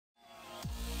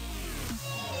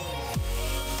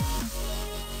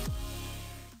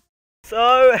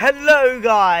So, hello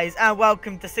guys, and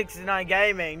welcome to 69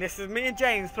 Gaming. This is me and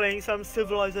James playing some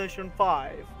Civilization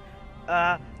 5.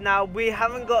 Now, we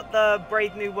haven't got the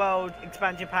Brave New World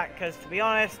expansion pack because, to be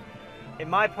honest, in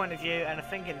my point of view, and I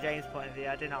think in James' point of view,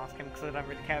 I didn't ask him because I don't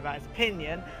really care about his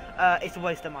opinion, it's a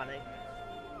waste of money.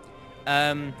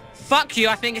 Fuck you,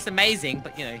 I think it's amazing,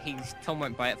 but, you know, Tom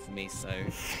won't buy it for me, so...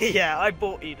 Yeah, I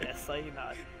bought you this, so you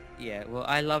know. Yeah, well,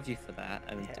 I love you for that,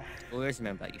 and always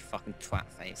remember that, you fucking twat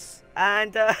face.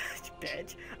 And,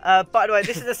 bitch. By the way,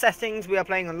 this is the settings. We are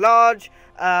playing on large.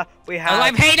 We have... Oh,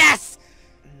 I'm penis!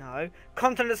 No.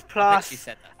 Continents Plus,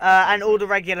 Said that. and all the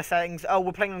regular settings. Oh,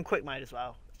 we're playing on quick mode as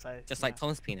well. So just like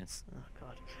Tom's penis. Oh,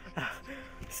 God.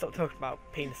 Stop talking about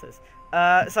penises.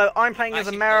 So I'm playing as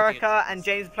America, and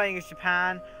James is playing as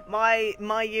Japan. My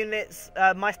units,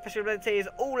 my special ability is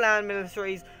all land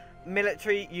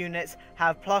military units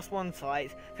have +1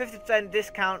 sight, 50%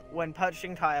 discount when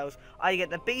purchasing tiles. I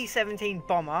get the B-17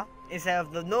 bomber instead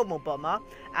of the normal bomber,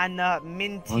 and the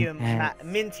Mintium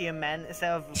men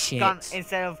instead of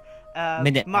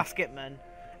musketmen.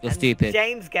 You're stupid.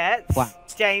 James gets.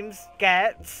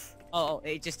 Oh,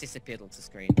 it just disappeared off the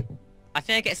screen. I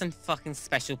think I get some fucking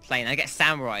special plane. I get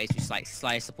samurais, which like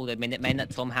slice up all the Minutemen that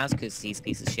Tom has because he's a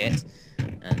piece of shit.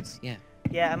 And yeah.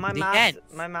 Yeah, and my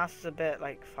mouse is a bit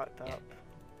like fucked up.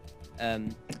 But I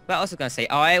was also gonna say,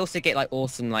 I also get like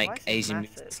awesome like Asian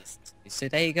music. So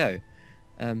there you go.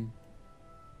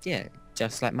 Yeah,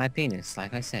 just like my penis,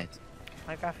 like I said.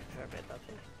 My graphics are a bit dodgy.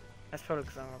 That's probably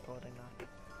because I'm recording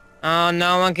now. Oh,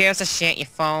 no one gives a shit, you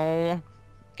fool.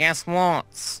 Guess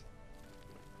what?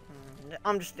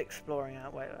 I'm just exploring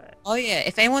out. Wait. Oh yeah,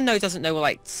 if anyone doesn't know what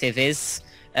like Civ is,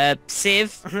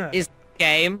 Civ is a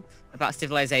game about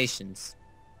civilizations.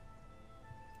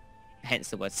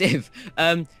 Hence the word Civ.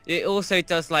 It also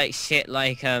does like shit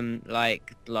like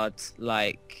blood,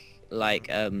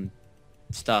 like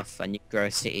stuff, and you grow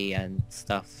a city and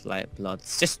stuff like blood.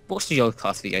 Just watch the old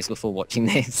cast videos before watching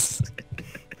this.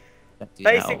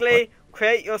 Basically,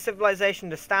 create your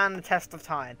civilization to stand the test of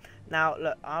time. Now,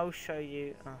 look, I'll show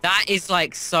you. That is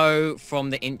like so from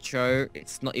the intro.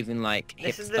 It's not even like hipster.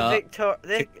 This is the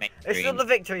this is all the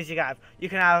victories you can have. You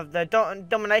can have the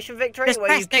domination victory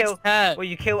where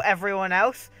you kill everyone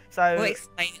else. So, we'll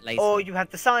explain it later. Or you have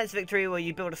the science victory where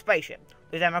you build a spaceship.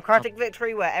 The democratic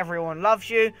victory where everyone loves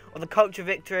you, or the culture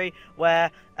victory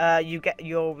where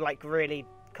you're like really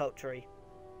culture-y.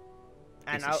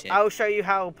 And I'll show you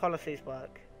how policies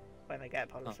work when I get a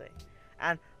policy.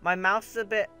 And my mouse is a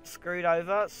bit screwed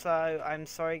over, so I'm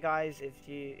sorry guys if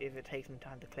it takes me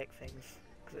time to click things,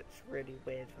 because it's really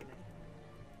weird for me.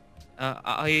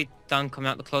 Are you done coming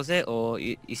out the closet, or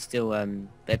you still a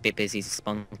bit busy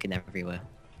spunking everywhere?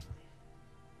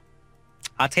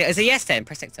 I'll take it as a yes then.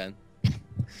 Press next turn.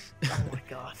 Oh my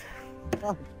god.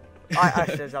 I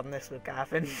should have done this with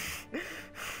Gavin.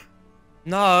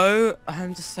 No,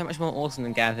 I'm just so much more awesome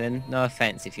than Gavin. No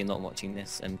offense if you're not watching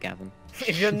this, Gavin.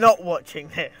 If you're not watching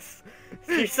this.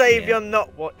 You say if you're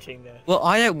not watching this. Well,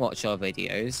 I don't watch our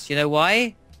videos. You know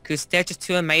why? Because they're just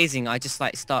too amazing. I just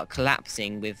like start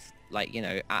collapsing with like, you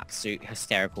know, absolute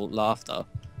hysterical laughter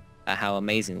at how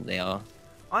amazing they are.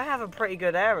 I have a pretty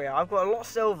good area. I've got a lot of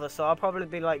silver, so I'll probably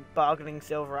be like bargaining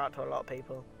silver out to a lot of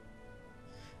people.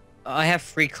 I have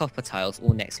 3 copper tiles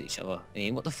all next to each other. I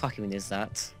mean, what the fuck even is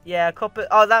that? Yeah, copper.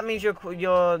 Oh, that means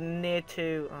you're near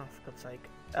to. Oh, for God's sake.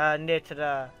 Near to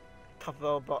the top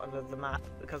or bottom of the map,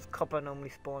 because copper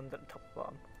normally spawns at the top or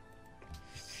bottom.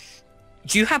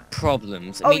 Do you have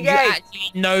problems? I mean, you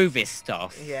actually know this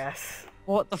stuff. Yes.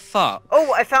 What the fuck?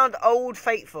 Oh, I found Old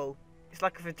Faithful. It's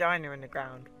like a vagina in the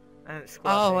ground, and it's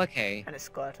squirting. Oh, okay. And it's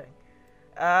squirting.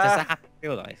 Does that happen in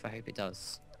real life? I hope it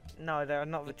does. No, they're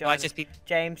not vaginas.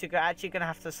 James, you're actually going to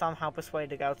have to somehow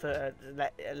persuade the girl to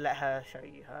let her show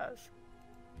you hers.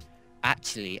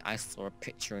 Actually, I saw a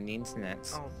picture on the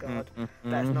internet. Oh god,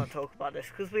 let's not talk about this,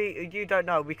 because you don't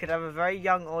know, we could have a very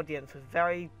young audience with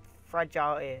very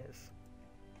fragile ears.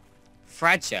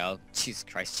 Fragile? Jesus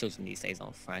Christ, children these days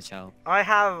aren't fragile. I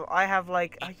have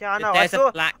like, yeah, I know, I saw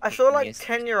like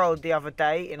 10-year-old the other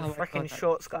day in a freaking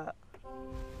short skirt.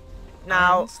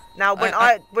 Now when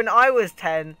I was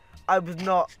 10, I was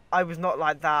not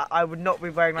like that. I would not be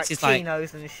wearing like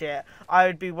chinos and shit. I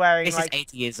would be wearing this like... is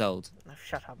 80 years old. Oh,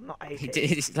 shut up, I'm not 80.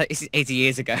 This is 80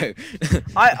 years ago.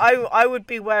 I would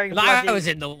be wearing bloody... I was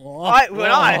in the war.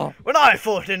 When I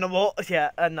fought in the war. Yeah,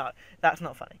 no, that's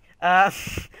not funny. I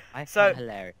find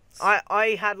hilarious.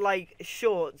 I had like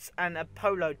shorts and a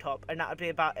polo top, and that would be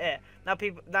about it. Now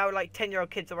like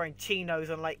 10-year-old kids are wearing chinos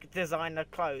and like designer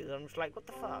clothes. I'm just like, what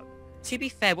the fuck? To be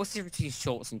fair, what's the difference between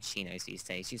shorts and chinos these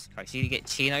days? Jesus Christ, you get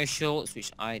chino shorts,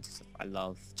 which I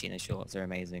love. Chino shorts are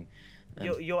amazing.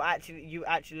 You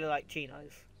actually like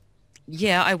chinos?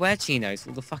 Yeah, I wear chinos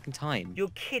all the fucking time. You're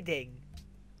kidding.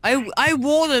 I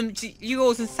wore them to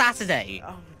yours on Saturday.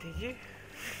 Oh, did you?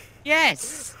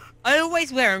 Yes. I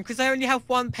always wear them because I only have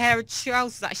one pair of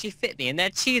trousers that actually fit me, and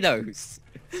they're chinos.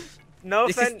 No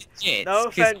offense, James.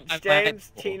 Four.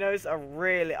 Chinos are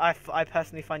really. I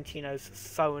personally find chinos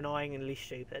so annoying and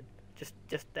stupid.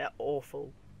 Just they're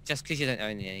awful. Just because you don't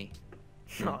own any.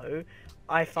 No,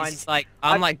 I find. It's like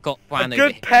I'm like Gokwan a over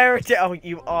good here. pair of. Oh,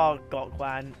 you are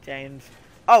Gokwan, James.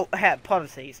 Oh, here,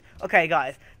 policies. Okay,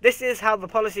 guys, this is how the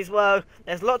policies work.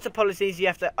 There's lots of policies. You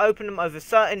have to open them over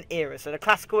certain eras. So the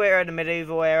classical era, the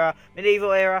medieval era,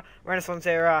 Renaissance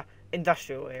era,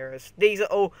 industrial eras. These are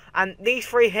all, and these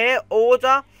three here,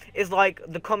 order is like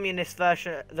the communist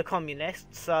version, the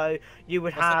communists. So you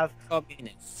would have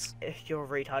communists. If you're a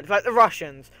retard, it's like the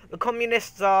Russians. The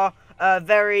communists are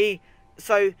very.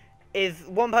 So if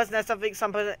one person has something,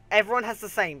 everyone has the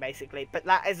same basically. But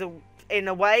that is in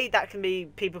a way that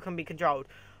people can be controlled.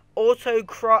 Auto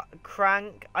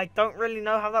crank, I don't really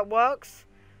know how that works.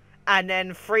 And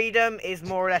then freedom is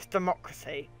more or less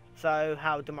democracy. So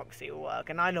how democracy will work,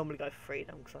 and I normally go for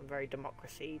freedom because I'm very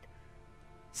democracy.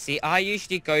 See, I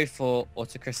usually go for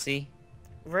autocracy.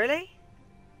 Really?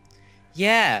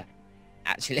 Yeah,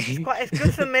 actually. It's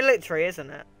good for military, isn't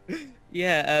it?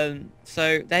 Yeah.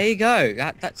 So there you go.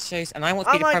 That shows, and I want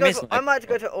to be the prime minister. I might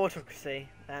go to autocracy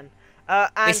then.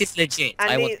 This is legit.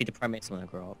 I want to be the prime minister when I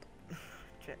grow up.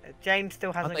 James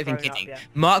still hasn't grown up yet.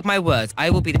 Mark my words.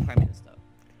 I will be the prime minister.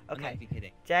 Okay. I'm not even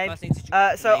kidding. James.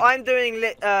 So I'm doing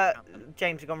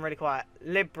James, you've gone really quiet.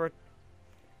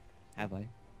 Have I?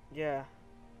 Yeah.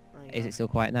 Is it still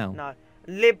quiet now? No.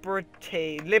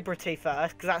 Liberty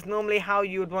first, because that's normally how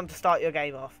you would want to start your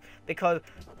game off. Because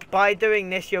by doing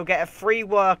this, you'll get a free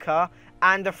worker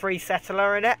and a free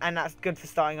settler in it, and that's good for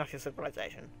starting off your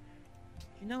civilization.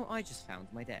 You know what I just found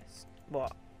on my desk?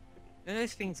 What? You know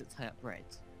those things that tie up bread?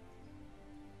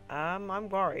 I'm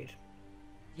worried.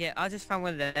 Yeah, I just found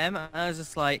one of them, and I was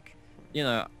just like, you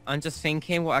know, I'm just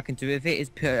thinking what I can do with it is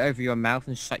put it over your mouth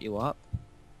and shut you up.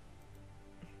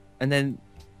 And then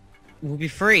we'll be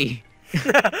free.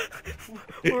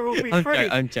 We'll be free.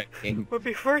 I'm joking. We'll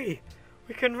be free.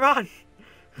 We can run.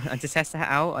 And to test that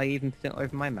out, I even put it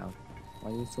over my mouth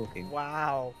while you were talking.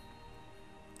 Wow.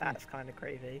 That's kind of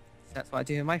creepy. That's what I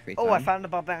do in my free time. Oh, I found a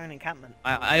barbarian encampment.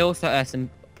 I also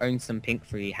own some pink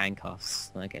free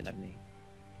handcuffs when I get lonely.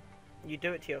 You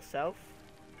do it to yourself?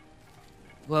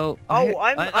 Well, oh,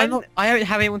 I don't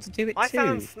have anyone to do it to. I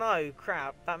found snow.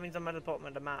 Crap. That means I'm at the bottom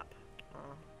of the map.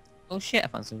 Oh shit, I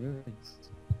found some ruins.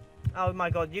 Oh my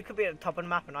god, you could be at the top of the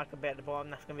map and I could be at the bottom.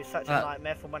 That's going to be such a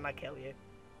nightmare for when I kill you.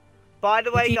 By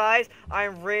the way, guys,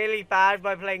 I'm really bad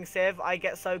by playing Civ. I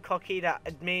get so cocky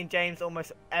that me and James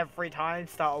almost every time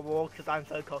start a war because I'm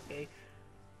so cocky.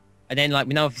 And then, like,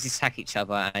 we know if we attack each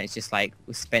other, and it's just like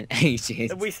we spent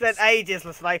ages. We spent ages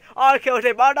just like, oh, I killed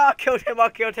him. Oh no, I killed him. I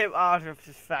killed him. Oh, no.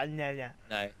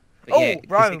 No. But yeah,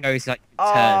 Rome. It goes, like,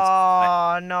 oh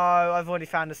turns, no, I've already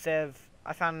found a Civ.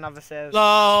 I found another Civ.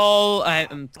 LOL. I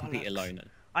am completely alone.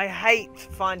 I hate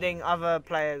finding other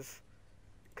players.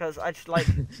 Because I just like...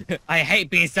 I hate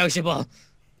being sociable.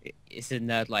 It's a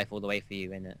nerd life all the way for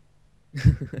you, isn't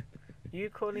it? You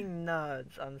calling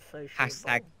nerds unsociable?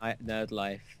 Hashtag nerd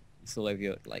life. It's all over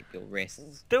your your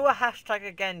wrists. Do a hashtag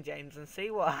again, James, and see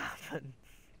what happens.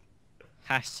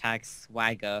 Hashtag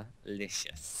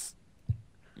swaggerlicious.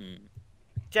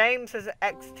 James has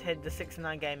exited the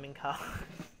 69 gaming car.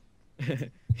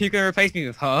 You gonna replace me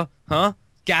with her? Huh?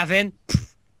 Gavin?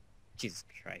 Jesus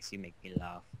Christ, you make me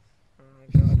laugh. Oh my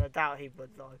god, I doubt he would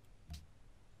though.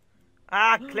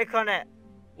 Ah, click on it.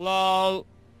 LOL.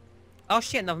 Oh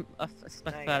shit, no, it's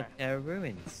my third pair of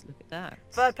ruins. Look at that.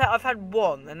 Third pair, I've had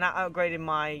one, and that upgraded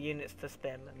my units to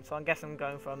spearmen, so I guess I'm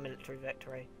going for a military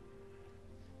victory.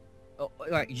 Oh,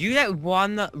 right, you let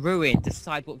one ruin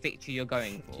decide what victory you're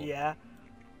going for. Yeah.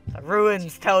 The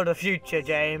ruins tell the future,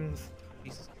 James.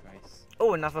 Jesus Christ.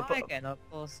 Oh, another book. Again, of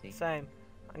course. Same.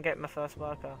 I'm getting my first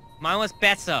worker. Mine was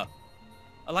better.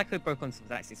 I like how we broke on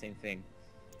exactly the same thing.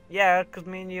 Yeah, because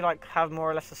me and you like have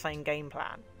more or less the same game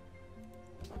plan.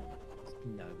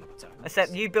 No, we don't.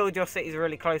 Except you build your cities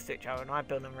really close to each other, and I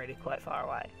build them really quite far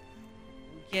away.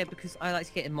 Yeah, because I like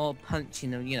to get more punch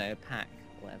in a, you know, a pack,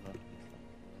 or whatever.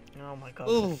 Oh my god,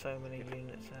 there's so many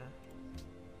units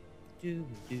there.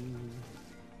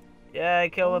 Yeah,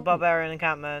 kill the barbarian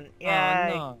encampment.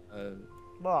 Yay! Oh no.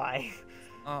 Why?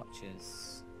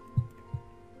 Archers.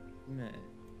 No.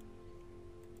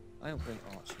 I don't bring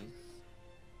archers.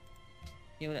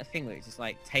 You know that thing where it just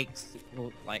like takes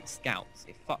like scouts,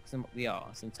 it fucks them up the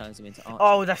arse and turns them into archers.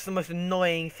 Oh, that's the most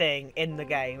annoying thing in the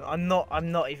game. I'm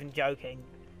not even joking.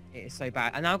 It is so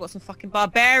bad. And now I've got some fucking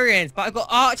barbarians, but I've got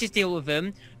archers to deal with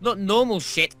them. Not normal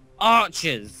shit,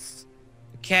 archers.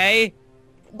 Okay?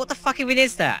 What the fuck even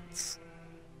is that?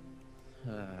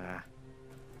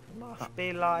 Must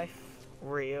be life,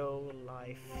 real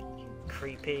life, you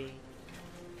creepy.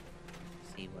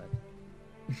 C word.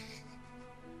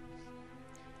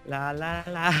 La la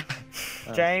la.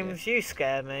 James, you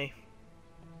scare me.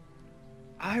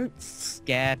 I don't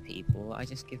scare people, I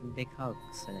just give them big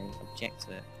hugs and they object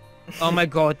to it. Oh my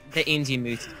god, the Indian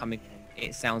music is coming on.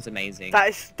 It sounds amazing.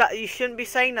 That you shouldn't be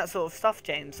saying that sort of stuff,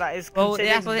 James. That is considered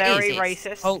that's what very it is.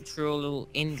 racist. It's cultural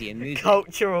Indian music.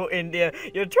 Cultural India.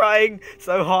 You're trying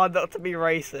so hard not to be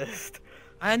racist.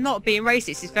 I'm not being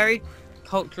racist, it's very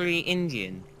culturally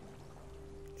Indian.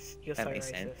 You're That so makes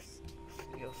racist. sense.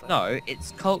 You're so No,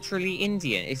 it's culturally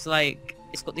Indian. It's like,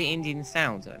 it's got the Indian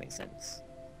sound, if that makes sense.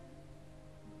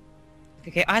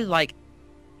 Okay, I like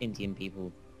Indian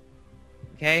people.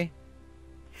 Okay?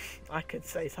 I could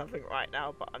say something right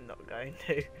now, but I'm not going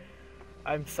to.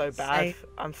 I'm so bad.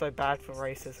 I'm so bad for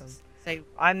racism. Say,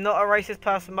 I'm not a racist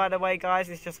person, by the way, guys.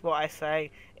 It's just what I say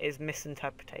is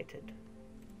misinterpreted.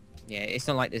 yeah, it's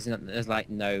not like there's like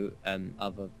no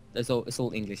other. It's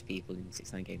all English people in the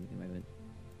 6ix9ine game at the moment.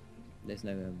 There's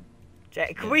no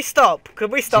Can we stop?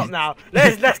 Can we stop now?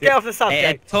 Let's get off the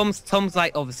subject. Tom's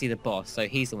like obviously the boss, so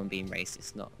he's the one being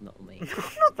racist, not me.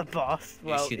 Not the boss.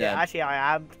 Well, should, yeah, actually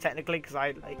I am technically because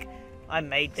I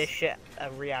made this shit a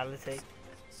reality.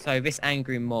 So this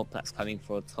angry mob that's coming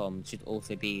for Tom should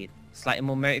also be slightly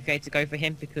more motivated to go for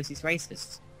him because he's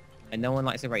racist, and no one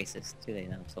likes a racist, do they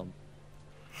now, Tom?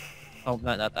 Oh,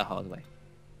 learned that the hard way.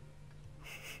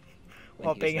 When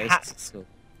What, he was being racist at school.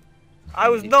 I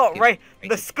was not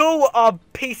The school are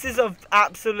pieces of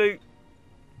absolute.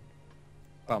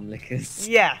 Bum lickers.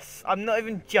 Yes, I'm not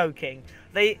even joking.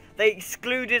 They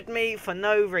excluded me for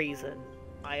no reason.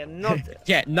 I am not.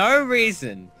 Yeah, no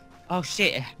reason. Oh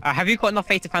shit. Have you got enough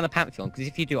faith to found the Pantheon? Because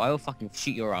if you do, I will fucking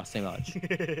shoot your ass so much.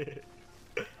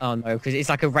 Oh no, because it's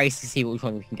like a race to see which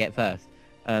one we can get first.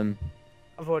 I've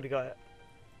already got it.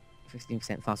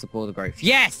 15% faster border growth.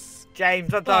 Yes!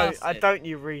 James, I Bastard. don't,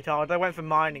 you retard. I went for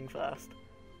mining first.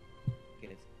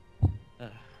 Good.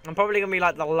 I'm probably gonna be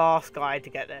like the last guy to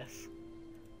get this.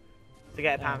 To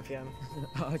get a Pantheon.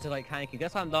 I was like panicking.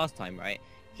 That's what happened last time, right?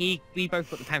 We both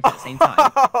got the Pantheon at the same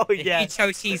time. Oh yeah. He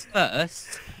chose his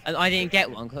first, and I didn't get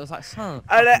one because I was like, son.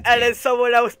 And then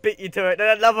someone else beat you to it,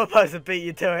 then another person beat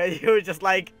you to it, and you were just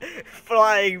like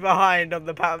flying behind on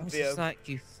the I was Pantheon. just like,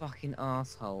 you fucking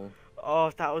asshole.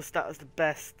 Oh, that was the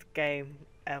best game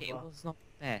ever. It was not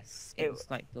the best. It was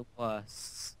like the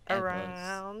worst.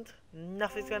 Around,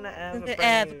 nothing's gonna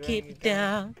ever keep you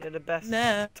down. You're the best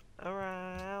No.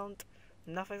 around.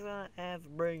 Nothing's gonna ever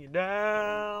bring you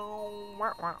down.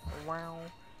 Wow, wow, wow.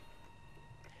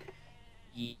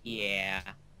 Yeah,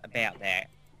 about that.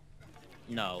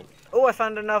 No. Oh, I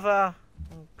found another.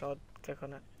 Oh God, click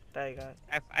on it. There you go.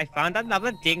 I found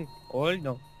another thing. Oh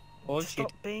no. Oh shit.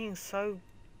 Stop being so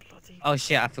bloody. Oh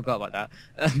shit, I forgot about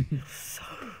that. So...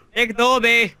 Ignore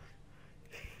me!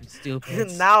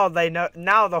 Stupid. Now they know.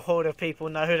 Now the horde of people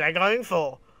know who they're going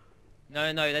for.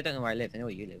 No, they don't know where I live. They know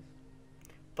where you live.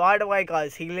 By the way,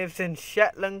 guys, he lives in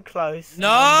Shetland Close. No!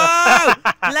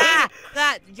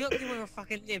 You're the one who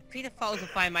fucking live. Pedophiles will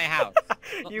find my house.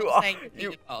 You are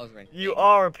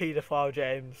a paedophile,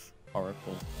 James.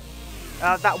 Horrible.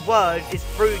 That word is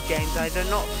rude, James. I do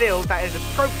not feel that is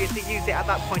appropriate to use it at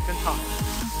that point in time.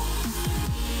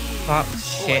 Fuck,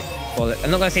 shit, bollocks.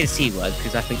 I'm not gonna say the C word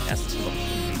because I think that's blocked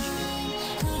from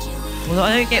YouTube. Well,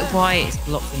 I don't get why it's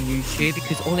blocked from YouTube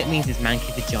because all it means is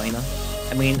manky vagina.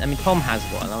 I mean, Tom has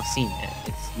one. I've seen it.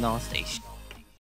 It's nasty.